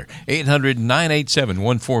get there.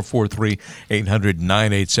 800-987-1443,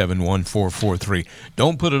 800-987-1443.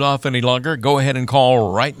 Don't put it off any longer. Go ahead and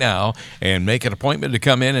call right now and make an appointment to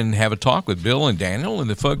come in and have a talk with Bill and Daniel and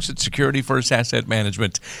the folks at Security First Asset Management.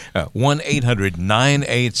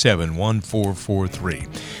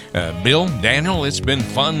 1-800-987-1443. Bill, Daniel, it's been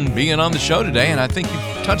fun being on the show today, and I think you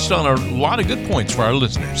touched on a lot of good points for our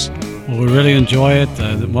listeners. Well, we really enjoy it.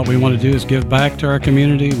 What we want to do is give back to our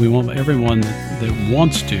community. We want everyone that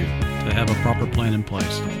wants to have a proper plan in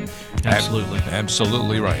place.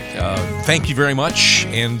 Absolutely right. Thank you very much,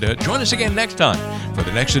 and join us again next time for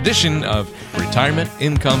the next edition of Retirement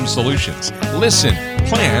Income Solutions. Listen,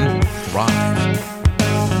 Plan, Thrive.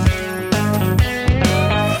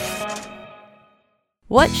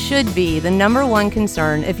 What should be the number one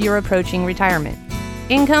concern if you're approaching retirement?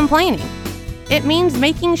 Income planning. It means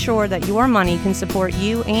making sure that your money can support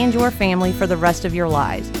you and your family for the rest of your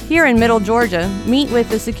lives. Here in Middle Georgia, meet with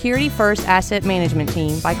the Security First Asset Management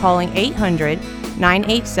team by calling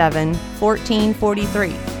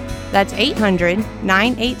 800-987-1443. That's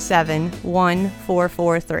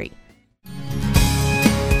 800-987-1443.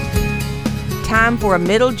 Time for a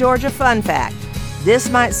Middle Georgia fun fact.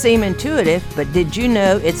 This might seem intuitive, but did you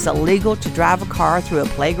know it's illegal to drive a car through a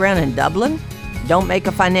playground in Dublin? Don't make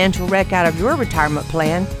a financial wreck out of your retirement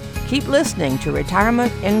plan. Keep listening to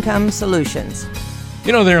Retirement Income Solutions.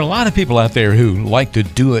 You know, there are a lot of people out there who like to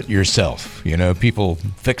do it yourself. You know, people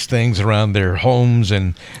fix things around their homes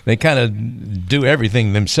and they kind of do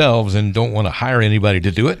everything themselves and don't want to hire anybody to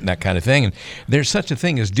do it and that kind of thing. And there's such a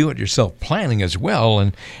thing as do-it-yourself planning as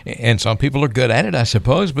well. And some people are good at it, I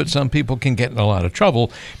suppose, but some people can get in a lot of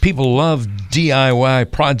trouble. People love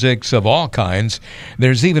DIY projects of all kinds.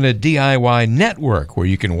 There's even a DIY network where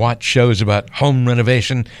you can watch shows about home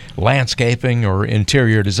renovation, landscaping, or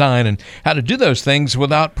interior design and how to do those things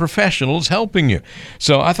without professionals helping you.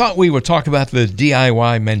 So I thought we would talk about the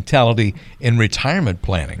DIY mentality in retirement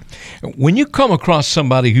planning. When you come across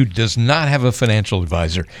somebody who does not have a financial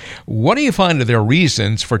advisor, what do you find are their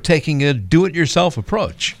reasons for taking a do-it-yourself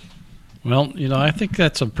approach? Well, you know, I think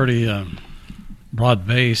that's a pretty broad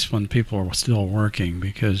base when people are still working,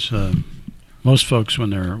 because most folks,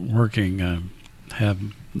 when they're working, have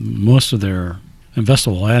most of their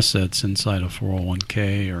investable assets inside a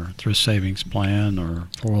 401k or thrift savings plan or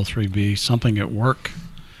 403b, something at work,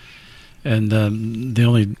 and they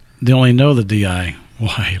only know the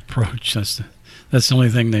DIY approach. That's the only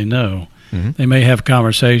thing they know. Mm-hmm. They may have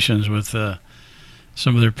conversations with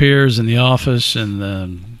some of their peers in the office,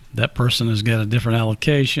 and that person has got a different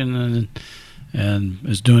allocation and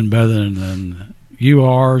is doing better than you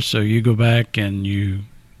are, so you go back and you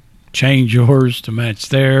change yours to match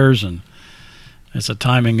theirs, and it's a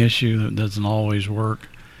timing issue that doesn't always work.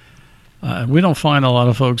 We don't find a lot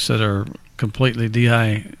of folks that are completely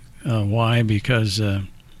DIY because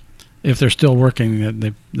if they're still working,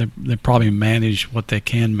 they probably manage what they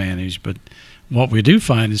can manage. But what we do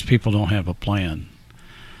find is people don't have a plan.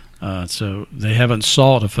 So they haven't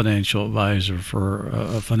sought a financial advisor for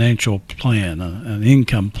a financial plan, an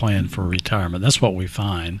income plan for retirement. That's what we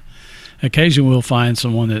find. Occasionally we'll find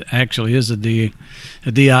someone that actually is a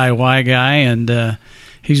DIY guy, and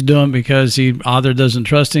he's doing it because he either doesn't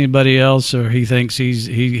trust anybody else or he thinks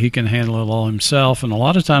he can handle it all himself. And a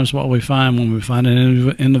lot of times what we find when we find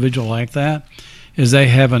an individual like that is they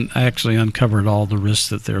haven't actually uncovered all the risks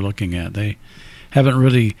that they're looking at. They haven't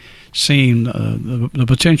really seen the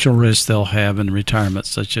potential risks they'll have in retirement,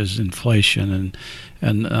 such as inflation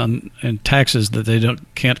and taxes that they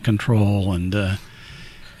can't control,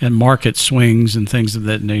 and market swings and things of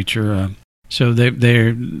that nature. So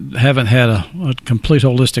they haven't had a complete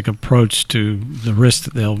holistic approach to the risk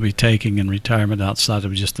that they'll be taking in retirement outside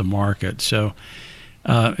of just the market. So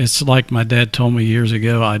it's like my dad told me years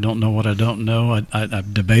ago, I don't know what I don't know.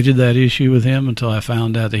 I've debated that issue with him until I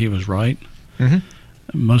found out that he was right. Mm-hmm.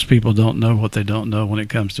 Most people don't know what they don't know when it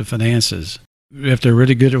comes to finances. If they're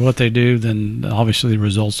really good at what they do, then obviously the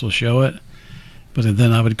results will show it. But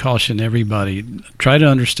then I would caution everybody, try to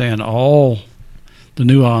understand all the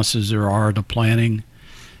nuances there are to planning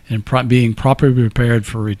and being properly prepared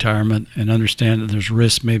for retirement, and understand that there's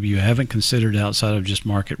risks maybe you haven't considered outside of just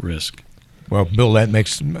market risk. Well, Bill, that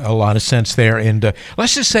makes a lot of sense there. And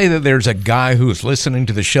let's just say that there's a guy who's listening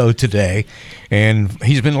to the show today, and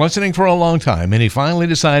he's been listening for a long time, and he finally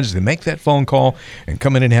decides to make that phone call and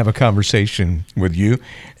come in and have a conversation with you.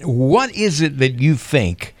 What is it that you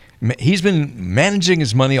think? He's been managing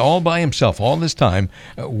his money all by himself all this time.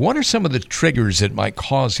 What are some of the triggers that might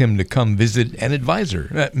cause him to come visit an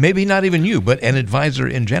advisor? Maybe not even you, but an advisor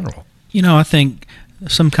in general. You know, I think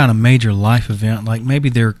some kind of major life event, like maybe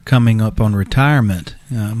they're coming up on retirement.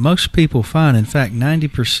 Most people find, in fact,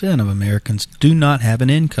 90% of Americans do not have an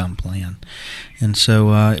income plan. And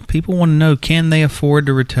so people want to know, can they afford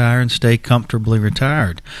to retire and stay comfortably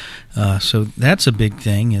retired? So that's a big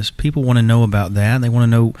thing, is people want to know about that. They want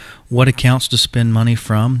to know what accounts to spend money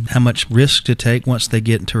from, how much risk to take once they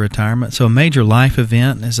get into retirement. So a major life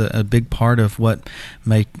event is a big part of what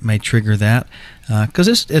may trigger that, because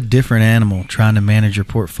it's a different animal trying to manage your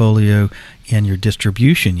portfolio in your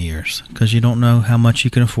distribution years, because you don't know how much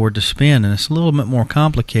you can afford to spend, and it's a little bit more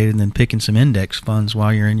complicated than picking some index funds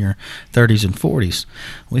while you're in your 30s and 40s.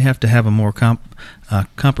 We have to have a more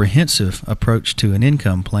comprehensive approach to an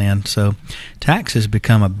income plan. So taxes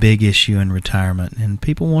become a big issue in retirement, and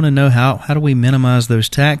people want to know how do we minimize those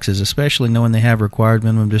taxes, especially knowing they have required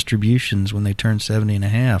minimum distributions when they turn 70 and a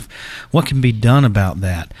half. What can be done about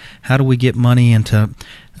that? How do we get money into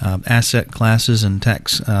asset classes and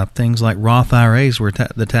tax things like Roth IRAs, where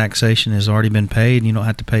the taxation has already been paid and you don't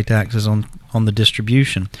have to pay taxes on the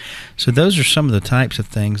distribution? So those are some of the types of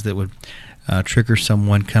things that would trigger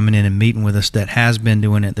someone coming in and meeting with us that has been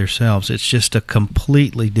doing it themselves. It's just a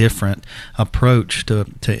completely different approach to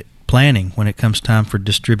planning when it comes time for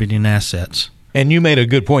distributing assets. And you made a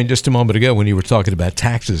good point just a moment ago when you were talking about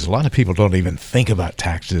taxes. A lot of people don't even think about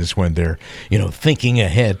taxes when they're, thinking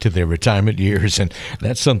ahead to their retirement years, and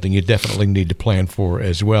that's something you definitely need to plan for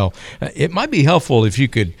as well. It might be helpful if you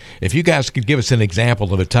guys could give us an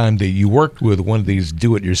example of a time that you worked with one of these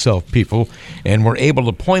do-it-yourself people and were able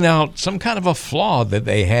to point out some kind of a flaw that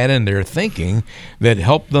they had in their thinking that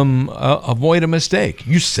helped them avoid a mistake.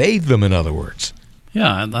 You saved them, in other words.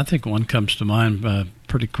 Yeah, I think one comes to mind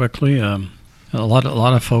pretty quickly. A lot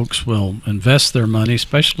of folks will invest their money,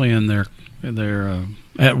 especially in their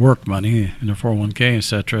at work money, in their 401k,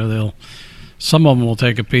 etc. Some of them will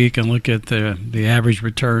take a peek and look at the average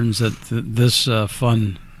returns that this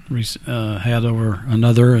fund had over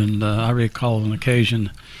another. And I recall an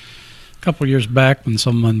occasion a couple of years back when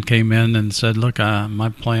someone came in and said, "Look, my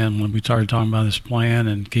plan," when we started talking about this plan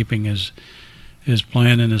and keeping his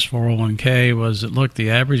plan in his 401k, was that, look, the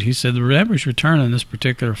average return on this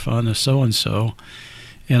particular fund is so-and-so,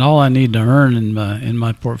 and all I need to earn in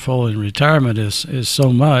my portfolio in retirement is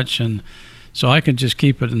so much, and so I can just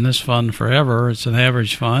keep it in this fund forever. It's an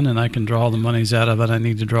average fund, and I can draw the monies out of it I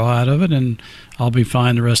need to draw out of it, and I'll be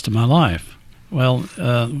fine the rest of my life. Well,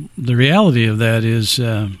 the reality of that is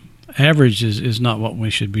average is not what we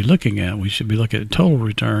should be looking at. We should be looking at total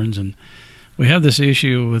returns, and we have this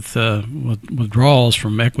issue with withdrawals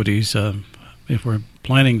from equities. If we're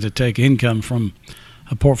planning to take income from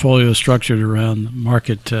a portfolio structured around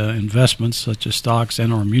market investments such as stocks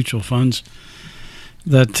and or mutual funds,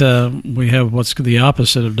 that we have what's the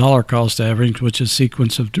opposite of dollar cost average, which is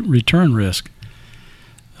sequence of return risk.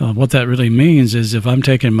 What that really means is if I'm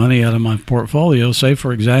taking money out of my portfolio, say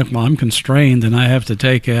for example I'm constrained and I have to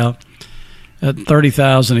take out at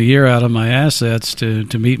 $30,000 a year out of my assets to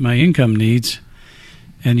meet my income needs,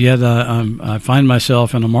 and yet I find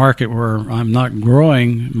myself in a market where I'm not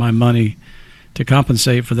growing my money to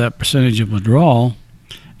compensate for that percentage of withdrawal,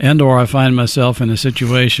 and or I find myself in a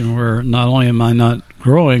situation where not only am I not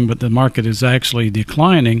growing, but the market is actually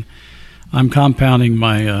declining, I'm compounding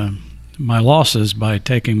my losses by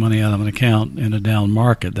taking money out of an account in a down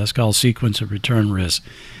market. That's called sequence of return risk.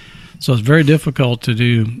 So it's very difficult to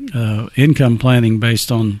do income planning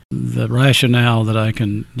based on the rationale that I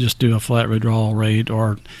can just do a flat withdrawal rate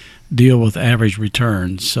or deal with average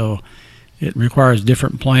returns. So it requires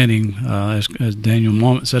different planning. As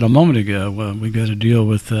Daniel said a moment ago, we've got to deal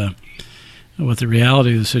with the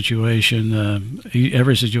reality of the situation.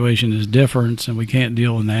 Every situation is different, and we can't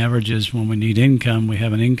deal with averages. When we need income, we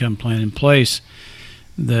have an income plan in place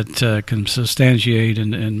that can substantiate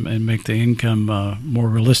and make the income more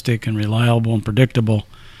realistic and reliable and predictable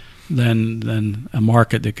than a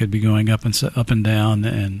market that could be going up and down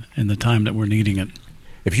in the time that we're needing it.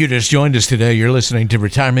 If you just joined us today, you're listening to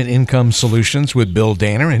Retirement Income Solutions with Bill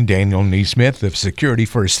Danner and Daniel Neesmith of Security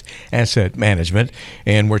First Asset Management.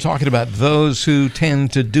 And we're talking about those who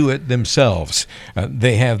tend to do it themselves.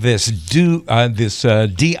 They have this DIY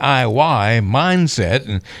mindset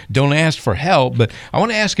and don't ask for help. But I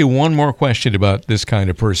want to ask you one more question about this kind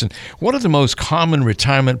of person. What are the most common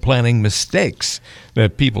retirement planning mistakes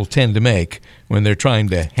that people tend to make when they're trying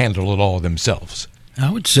to handle it all themselves? I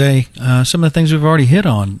would say some of the things we've already hit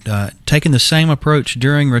on, taking the same approach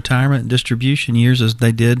during retirement distribution years as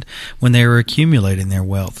they did when they were accumulating their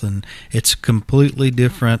wealth, and it's a completely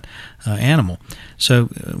different animal. So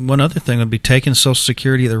one other thing would be taking Social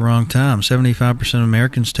Security at the wrong time. 75% of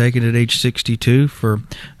Americans take it at age 62 for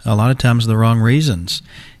a lot of times the wrong reasons.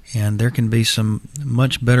 And there can be some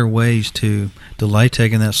much better ways to delay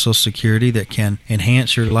taking that Social Security that can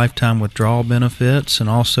enhance your lifetime withdrawal benefits and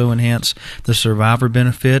also enhance the survivor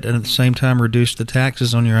benefit and at the same time reduce the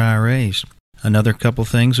taxes on your IRAs. Another couple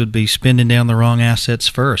things would be spending down the wrong assets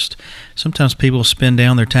first. Sometimes people spend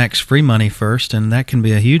down their tax-free money first, and that can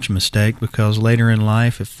be a huge mistake because later in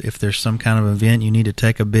life, if there's some kind of event you need to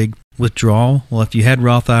take a big withdrawal, well, if you had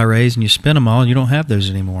Roth IRAs and you spent them all, you don't have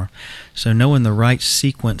those anymore. So knowing the right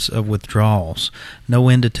sequence of withdrawals, know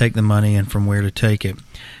when to take the money and from where to take it.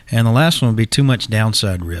 And the last one would be too much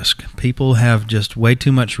downside risk. People have just way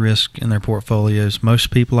too much risk in their portfolios.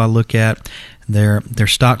 Most people I look at, their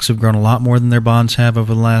stocks have grown a lot more than their bonds have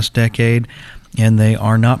over the last decade, and they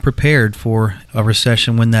are not prepared for a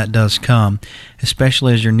recession when that does come,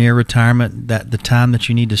 especially as you're near retirement, that the time that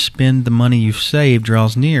you need to spend the money you've saved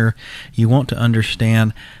draws near. You want to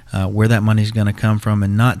understand where that money is going to come from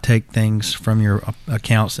and not take things from your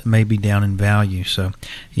accounts that may be down in value. So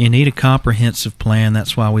you need a comprehensive plan.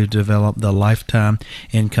 That's why we've developed the Lifetime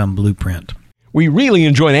Income Blueprint. We really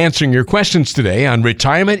enjoyed answering your questions today on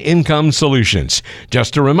Retirement Income Solutions.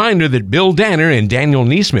 Just a reminder that Bill Danner and Daniel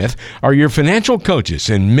Neesmith are your financial coaches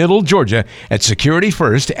in Middle Georgia at Security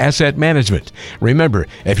First Asset Management. Remember,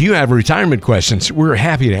 if you have retirement questions, we're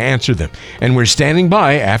happy to answer them. And we're standing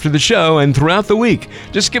by after the show and throughout the week.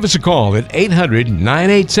 Just give us a call at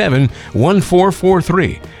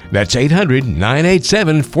 800-987-1443. That's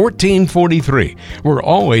 800-987-1443. We're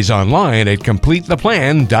always online at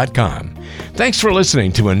CompleteThePlan.com. Thanks for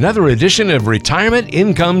listening to another edition of Retirement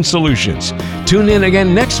Income Solutions. Tune in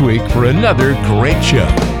again next week for another great show.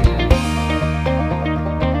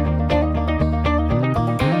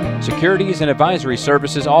 Securities and advisory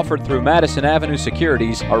services offered through Madison Avenue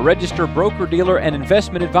Securities are registered broker-dealer and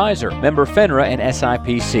investment advisor, member FINRA and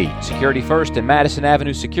SIPC. Security First and Madison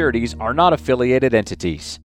Avenue Securities are not affiliated entities.